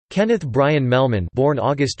Kenneth Bryan Mehlman, born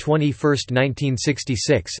August 21,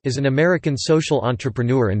 1966, is an American social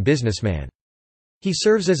entrepreneur and businessman. He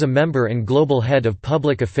serves as a member and global head of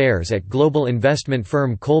public affairs at global investment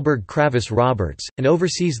firm Kohlberg Kravis Roberts, and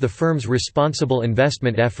oversees the firm's responsible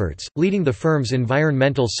investment efforts, leading the firm's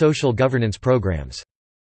environmental social governance programs.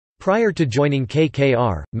 Prior to joining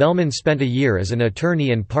KKR, Mehlman spent a year as an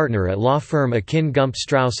attorney and partner at law firm Akin Gump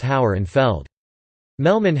Strauss Hauer and Feld.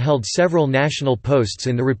 Mehlman held several national posts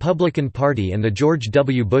in the Republican Party and the George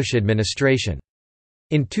W. Bush administration.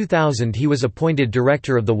 In 2000 he was appointed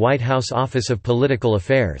director of the White House Office of Political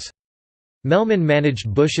Affairs. Mehlman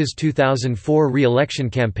managed Bush's 2004 re-election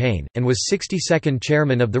campaign, and was 62nd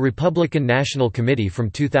chairman of the Republican National Committee from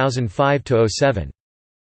 2005 to 2007.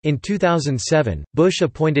 In 2007, Bush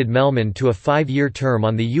appointed Mehlman to a 5-year term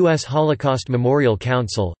on the U.S. Holocaust Memorial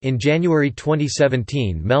Council. In January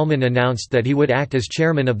 2017, Mehlman announced that he would act as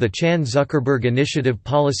chairman of the Chan Zuckerberg Initiative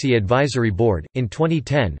Policy Advisory Board. In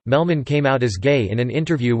 2010, Mehlman came out as gay in an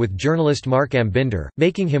interview with journalist Mark Ambinder,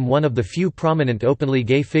 making him one of the few prominent openly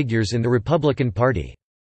gay figures in the Republican Party.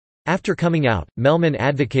 After coming out, Mehlman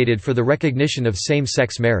advocated for the recognition of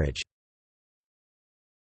same-sex marriage.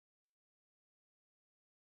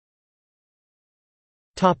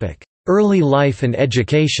 Early life and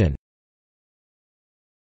education.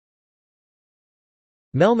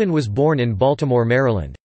 Mehlman was born in Baltimore,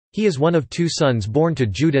 Maryland. He is one of 2 sons born to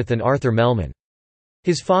Judith and Arthur Mehlman.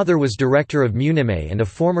 His father was director of Munime and a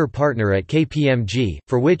former partner at KPMG,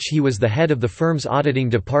 for which he was the head of the firm's auditing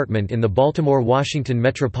department in the Baltimore-Washington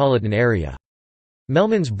metropolitan area.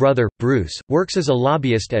 Mehlman's brother, Bruce, works as a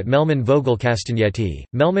lobbyist at Mehlman Vogel Castagnetti.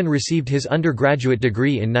 Mehlman received his undergraduate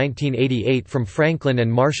degree in 1988 from Franklin and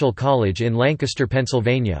Marshall College in Lancaster,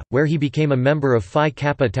 Pennsylvania, where he became a member of Phi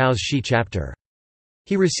Kappa Tau's Xi chapter.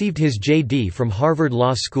 He received his J.D. from Harvard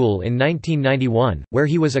Law School in 1991, where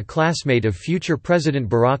he was a classmate of future President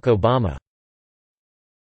Barack Obama.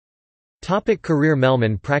 Career.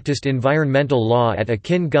 Mehlman practiced environmental law at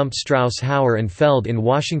Akin Gump Strauss Hauer and Feld in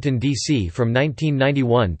Washington, D.C. from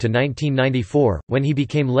 1991 to 1994, when he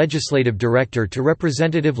became legislative director to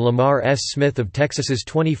Representative Lamar S. Smith of Texas's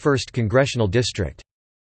 21st Congressional District.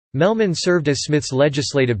 Mehlman served as Smith's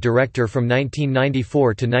legislative director from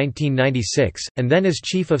 1994 to 1996, and then as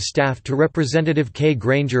chief of staff to Representative Kay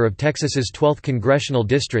Granger of Texas's 12th Congressional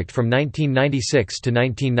District from 1996 to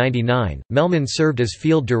 1999. Mehlman served as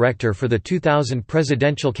field director for the 2000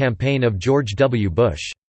 presidential campaign of George W.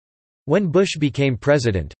 Bush. When Bush became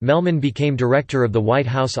president, Mehlman became director of the White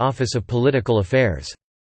House Office of Political Affairs.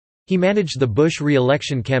 He managed the Bush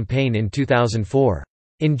re-election campaign in 2004.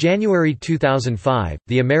 In January 2005,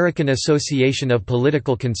 the American Association of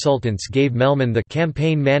Political Consultants gave Mehlman the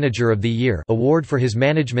Campaign Manager of the Year award for his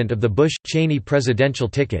management of the Bush-Cheney presidential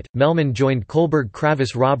ticket. Mehlman joined Kohlberg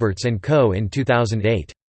Kravis Roberts & Co. in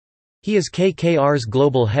 2008. He is KKR's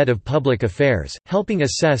global head of public affairs, helping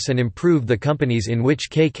assess and improve the companies in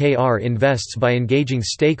which KKR invests by engaging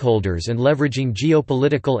stakeholders and leveraging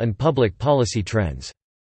geopolitical and public policy trends.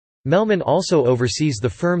 Mehlman also oversees the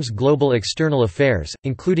firm's global external affairs,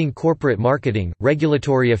 including corporate marketing,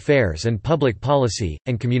 regulatory affairs and public policy,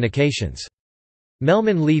 and communications.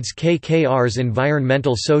 Mehlman leads KKR's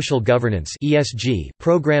environmental social governance (ESG)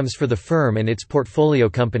 programs for the firm and its portfolio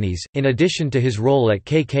companies. In addition to his role at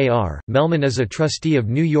KKR, Mehlman is a trustee of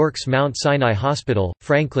New York's Mount Sinai Hospital,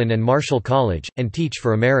 Franklin and Marshall College, and Teach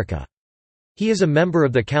for America. He is a member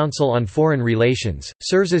of the Council on Foreign Relations,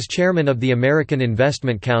 serves as chairman of the American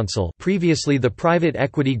Investment Council, previously the Private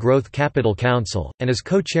Equity Growth Capital Council, and is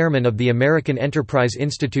co-chairman of the American Enterprise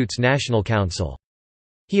Institute's National Council.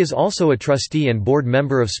 He is also a trustee and board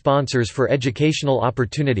member of Sponsors for Educational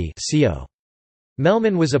Opportunity (SEO).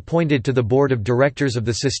 Mehlman was appointed to the board of directors of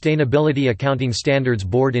the Sustainability Accounting Standards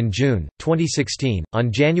Board in June 2016.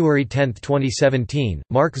 On January 10, 2017,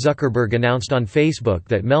 Mark Zuckerberg announced on Facebook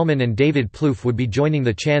that Mehlman and David Plouffe would be joining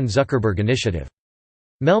the Chan Zuckerberg Initiative.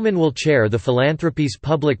 Mehlman will chair the philanthropy's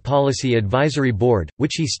Public Policy Advisory Board,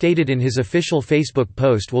 which he stated in his official Facebook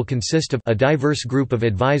post will consist of a diverse group of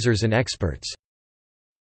advisors and experts.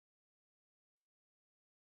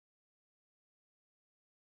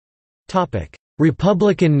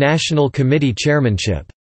 Republican National Committee chairmanship.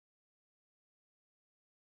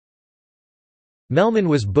 Mehlman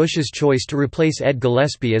was Bush's choice to replace Ed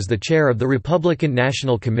Gillespie as the chair of the Republican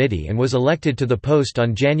National Committee and was elected to the post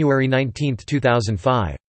on January 19,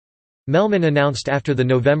 2005. Mehlman announced after the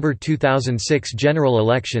November 2006 general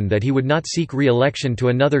election that he would not seek re-election to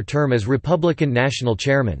another term as Republican National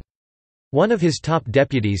Chairman. One of his top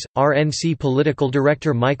deputies, RNC political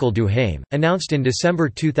director Michael Duhaime, announced in December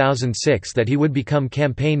 2006 that he would become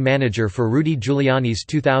campaign manager for Rudy Giuliani's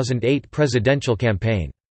 2008 presidential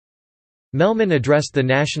campaign. Mehlman addressed the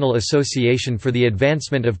National Association for the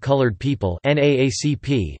Advancement of Colored People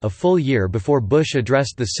 (NAACP) a full year before Bush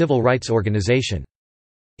addressed the civil rights organization.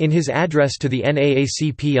 In his address to the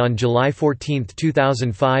NAACP on July 14,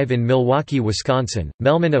 2005 in Milwaukee, Wisconsin,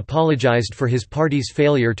 Mehlman apologized for his party's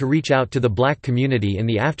failure to reach out to the black community in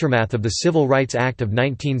the aftermath of the Civil Rights Act of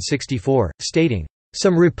 1964, stating,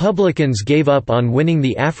 "Some Republicans gave up on winning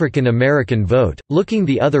the African American vote, looking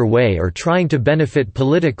the other way or trying to benefit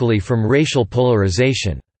politically from racial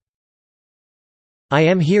polarization. I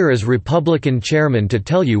am here as Republican chairman to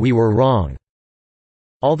tell you we were wrong."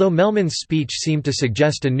 Although Mehlman's speech seemed to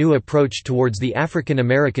suggest a new approach towards the African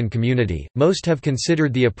American community, most have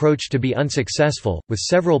considered the approach to be unsuccessful, with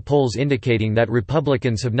several polls indicating that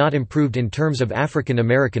Republicans have not improved in terms of African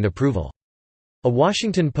American approval. A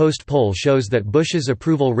Washington Post poll shows that Bush's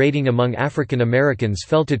approval rating among African Americans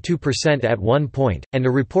fell to 2% at one point, and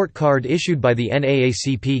a report card issued by the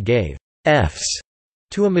NAACP gave Fs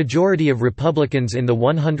to a majority of Republicans in the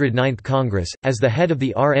 109th Congress. As the head of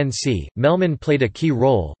the RNC, Mehlman played a key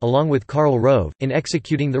role, along with Karl Rove, in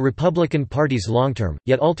executing the Republican Party's long-term,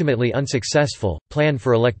 yet ultimately unsuccessful, plan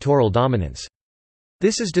for electoral dominance.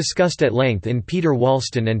 This is discussed at length in Peter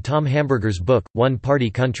Walston and Tom Hamburger's book, One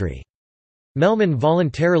Party Country. Mehlman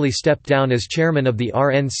voluntarily stepped down as chairman of the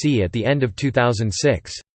RNC at the end of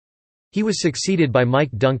 2006. He was succeeded by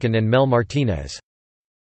Mike Duncan and Mel Martinez.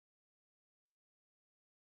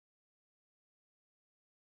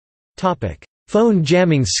 Phone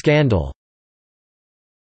jamming scandal.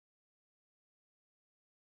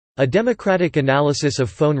 A democratic analysis of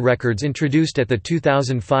phone records introduced at the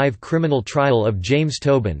 2005 criminal trial of James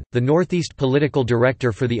Tobin, the Northeast political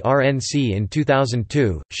director for the RNC in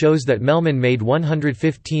 2002, shows that Mehlman made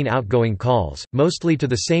 115 outgoing calls, mostly to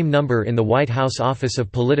the same number in the White House Office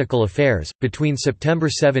of Political Affairs, between September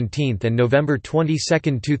 17 and November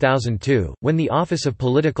 22, 2002, when the Office of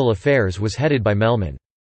Political Affairs was headed by Mehlman.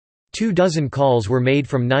 24 calls were made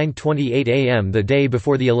from 9:28 a.m. the day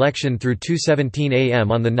before the election through 2:17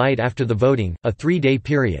 a.m. on the night after the voting, a 3-day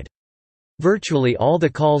period. Virtually all the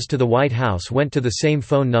calls to the White House went to the same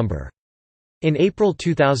phone number. In April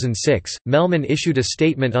 2006, Mehlman issued a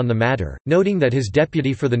statement on the matter, noting that his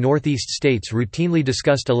deputy for the Northeast states routinely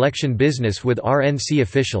discussed election business with RNC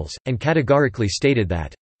officials, and categorically stated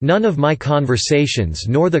that none of my conversations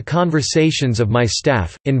nor the conversations of my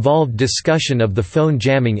staff involved discussion of the phone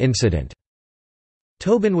jamming incident.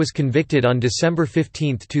 Tobin was convicted on December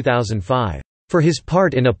 15, 2005, for his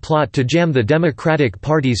part in a plot to jam the Democratic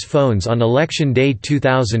Party's phones on Election Day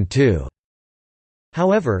 2002.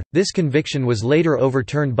 However, this conviction was later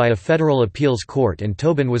overturned by a federal appeals court and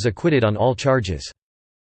Tobin was acquitted on all charges.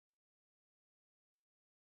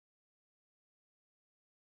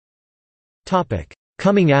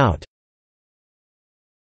 Coming out.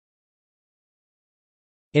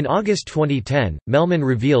 In August 2010, Mehlman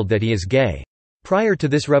revealed that he is gay. Prior to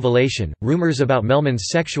this revelation, rumors about Mehlman's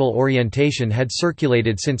sexual orientation had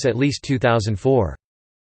circulated since at least 2004.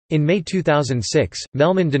 In May 2006,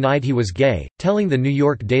 Mehlman denied he was gay, telling the New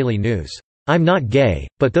York Daily News, "I'm not gay,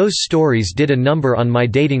 but those stories did a number on my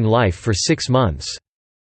dating life for 6 months."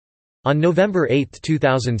 On November 8,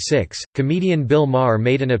 2006, comedian Bill Maher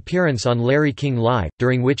made an appearance on Larry King Live,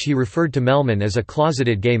 during which he referred to Mehlman as a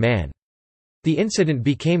closeted gay man. The incident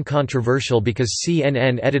became controversial because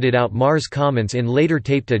CNN edited out Maher's comments in later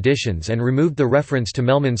taped editions and removed the reference to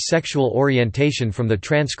Mehlman's sexual orientation from the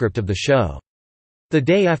transcript of the show. The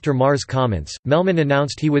day after Maher's comments, Mehlman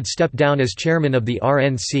announced he would step down as chairman of the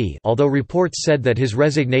RNC, although reports said that his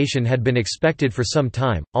resignation had been expected for some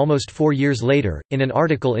time. Almost 4 years later, in an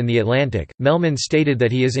article in The Atlantic, Mehlman stated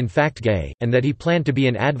that he is in fact gay, and that he planned to be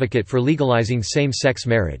an advocate for legalizing same-sex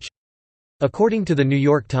marriage. According to the New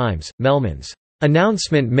York Times, Mehlman's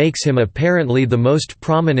announcement makes him apparently the most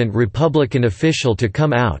prominent Republican official to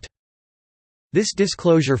come out. This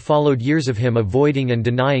disclosure followed years of him avoiding and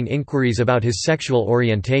denying inquiries about his sexual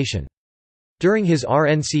orientation. During his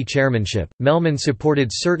RNC chairmanship, Mehlman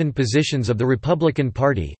supported certain positions of the Republican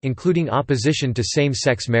Party, including opposition to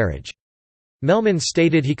same-sex marriage. Mehlman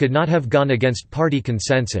stated he could not have gone against party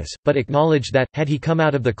consensus, but acknowledged that, had he come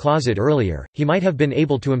out of the closet earlier, he might have been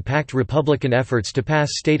able to impact Republican efforts to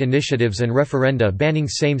pass state initiatives and referenda banning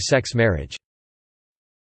same-sex marriage.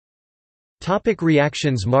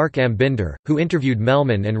 Reactions. Mark Ambinder, who interviewed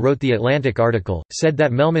Mehlman and wrote the Atlantic article, said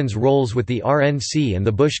that Mehlman's roles with the RNC and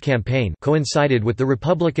the Bush campaign coincided with the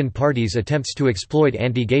Republican Party's attempts to exploit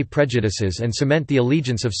anti-gay prejudices and cement the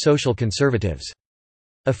allegiance of social conservatives.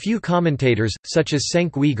 A few commentators, such as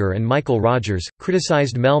Cenk Uygur and Michael Rogers,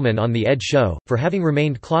 criticized Mehlman on The Ed Show, for having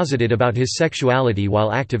remained closeted about his sexuality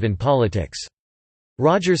while active in politics.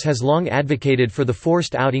 Rogers has long advocated for the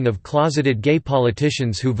forced outing of closeted gay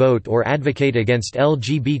politicians who vote or advocate against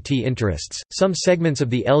LGBT interests. Some segments of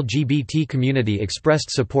the LGBT community expressed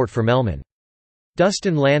support for Mehlman.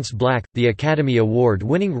 Dustin Lance Black, the Academy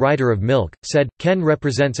Award-winning writer of Milk, said, "Ken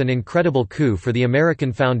represents an incredible coup for the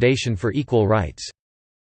American Foundation for Equal Rights."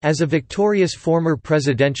 As a victorious former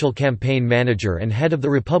presidential campaign manager and head of the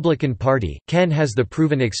Republican Party, Ken has the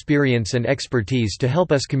proven experience and expertise to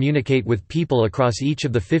help us communicate with people across each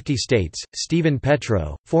of the 50 states. Stephen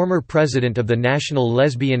Petro, former president of the National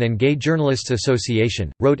Lesbian and Gay Journalists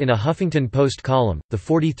Association, wrote in a Huffington Post column, "The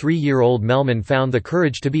 43-year-old Mehlman found the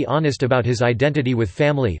courage to be honest about his identity with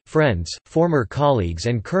family, friends, former colleagues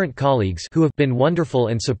and current colleagues who have been wonderful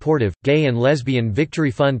and supportive." Gay and Lesbian Victory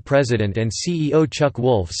Fund president and CEO Chuck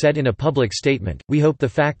Wolf said in a public statement, "We hope the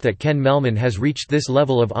fact that Ken Mehlman has reached this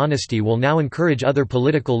level of honesty will now encourage other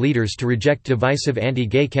political leaders to reject divisive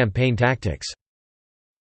anti-gay campaign tactics."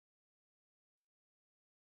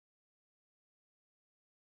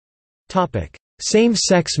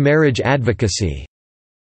 Same-sex marriage advocacy.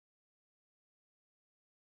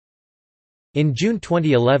 In June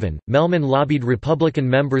 2011, Mehlman lobbied Republican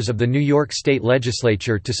members of the New York State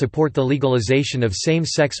Legislature to support the legalization of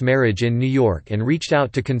same-sex marriage in New York and reached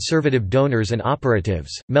out to conservative donors and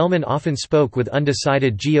operatives. Mehlman often spoke with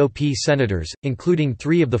undecided GOP senators, including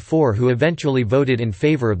 3 of the 4 who eventually voted in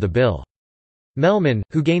favor of the bill. Mehlman,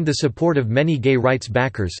 who gained the support of many gay rights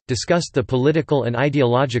backers, discussed the political and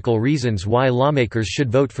ideological reasons why lawmakers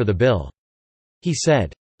should vote for the bill. He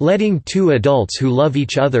said, "Letting 2 adults who love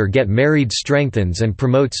each other get married strengthens and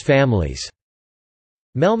promotes families."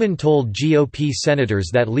 Mehlman told GOP senators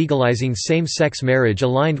that legalizing same-sex marriage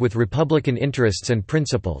aligned with Republican interests and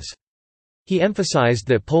principles. He emphasized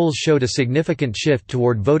that polls showed a significant shift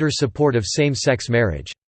toward voter support of same-sex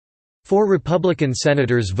marriage. 4 Republican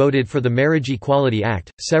senators voted for the Marriage Equality Act.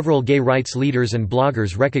 Several gay rights leaders and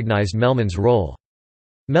bloggers recognized Mehlman's role.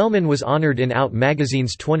 Mehlman was honored in Out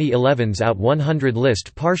magazine's 2011's Out 100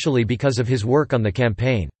 list partially because of his work on the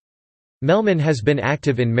campaign. Mehlman has been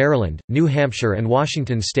active in Maryland, New Hampshire and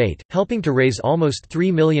Washington state, helping to raise almost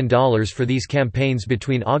 $3 million for these campaigns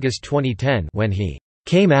between August 2010 when he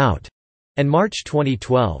came out and March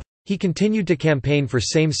 2012. He continued to campaign for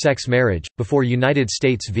same-sex marriage, before United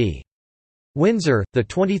States v. Windsor, the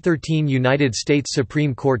 2013 United States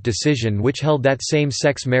Supreme Court decision which held that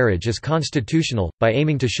same-sex marriage is constitutional, by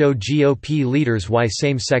aiming to show GOP leaders why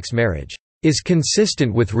same-sex marriage is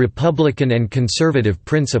consistent with Republican and conservative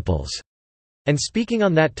principles. And speaking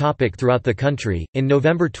on that topic throughout the country, in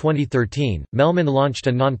November 2013, Mehlman launched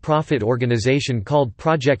a nonprofit organization called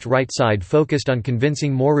Project Rightside focused on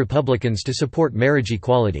convincing more Republicans to support marriage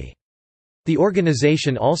equality. The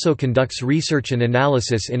organization also conducts research and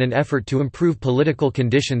analysis in an effort to improve political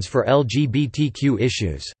conditions for LGBTQ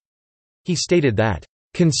issues. He stated that,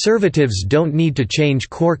 "Conservatives don't need to change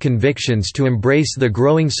core convictions to embrace the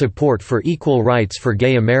growing support for equal rights for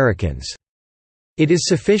gay Americans. It is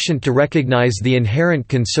sufficient to recognize the inherent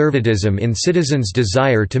conservatism in citizens'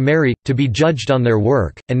 desire to marry, to be judged on their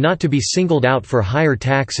work, and not to be singled out for higher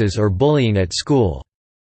taxes or bullying at school.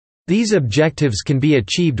 These objectives can be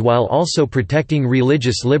achieved while also protecting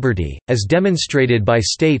religious liberty, as demonstrated by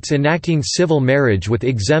states enacting civil marriage with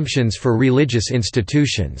exemptions for religious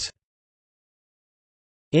institutions."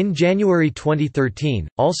 In January 2013,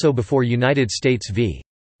 also before United States v.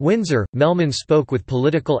 Windsor, Mehlman spoke with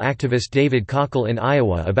political activist David Cockle in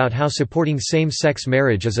Iowa about how supporting same-sex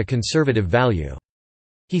marriage is a conservative value.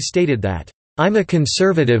 He stated that, "I'm a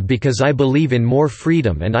conservative because I believe in more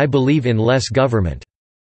freedom and I believe in less government.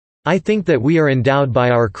 I think that we are endowed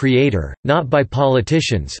by our Creator, not by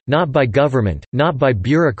politicians, not by government, not by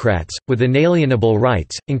bureaucrats, with inalienable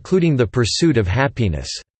rights, including the pursuit of happiness.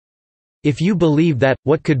 If you believe that,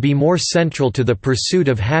 what could be more central to the pursuit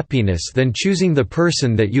of happiness than choosing the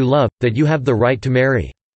person that you love, that you have the right to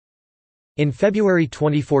marry?" In February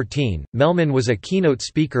 2014, Mehlman was a keynote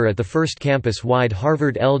speaker at the first campus-wide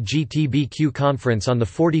Harvard LGBTQ conference on the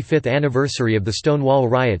 45th anniversary of the Stonewall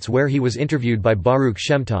riots, where he was interviewed by Baruch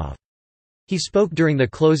Shemtov. He spoke during the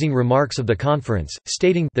closing remarks of the conference,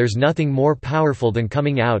 stating, "There's nothing more powerful than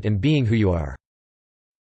coming out and being who you are."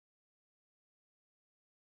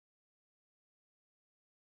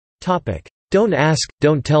 "'Don't ask,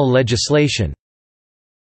 don't tell' legislation."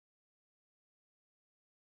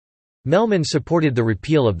 Mehlman supported the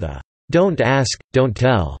repeal of the "'Don't ask, don't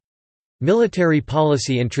tell' military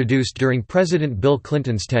policy introduced during President Bill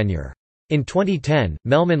Clinton's tenure. In 2010,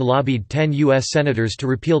 Mehlman lobbied 10 U.S. senators to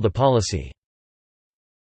repeal the policy.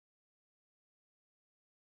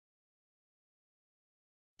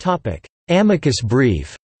 Amicus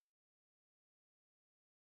brief.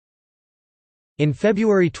 In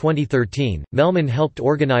February 2013, Mehlman helped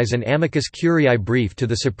organize an amicus curiae brief to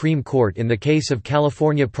the Supreme Court in the case of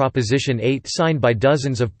California Proposition 8 signed by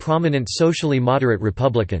dozens of prominent socially moderate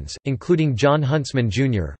Republicans, including John Huntsman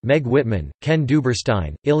Jr., Meg Whitman, Ken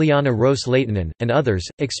Duberstein, Ileana Ros-Lehtinen, and others,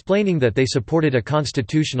 explaining that they supported a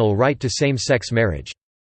constitutional right to same-sex marriage.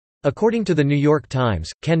 According to The New York Times,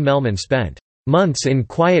 Ken Mehlman spent months in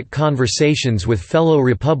quiet conversations with fellow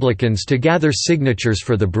Republicans to gather signatures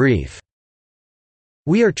for the brief.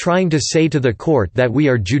 "We are trying to say to the court that we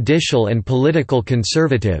are judicial and political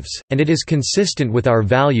conservatives, and it is consistent with our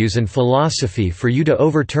values and philosophy for you to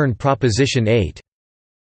overturn Proposition 8,"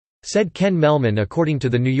 said Ken Mehlman according to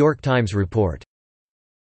the New York Times report.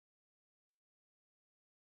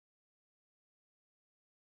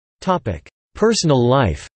 Personal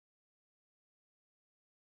life.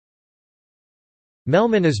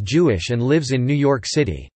 Mehlman is Jewish and lives in New York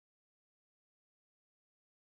City.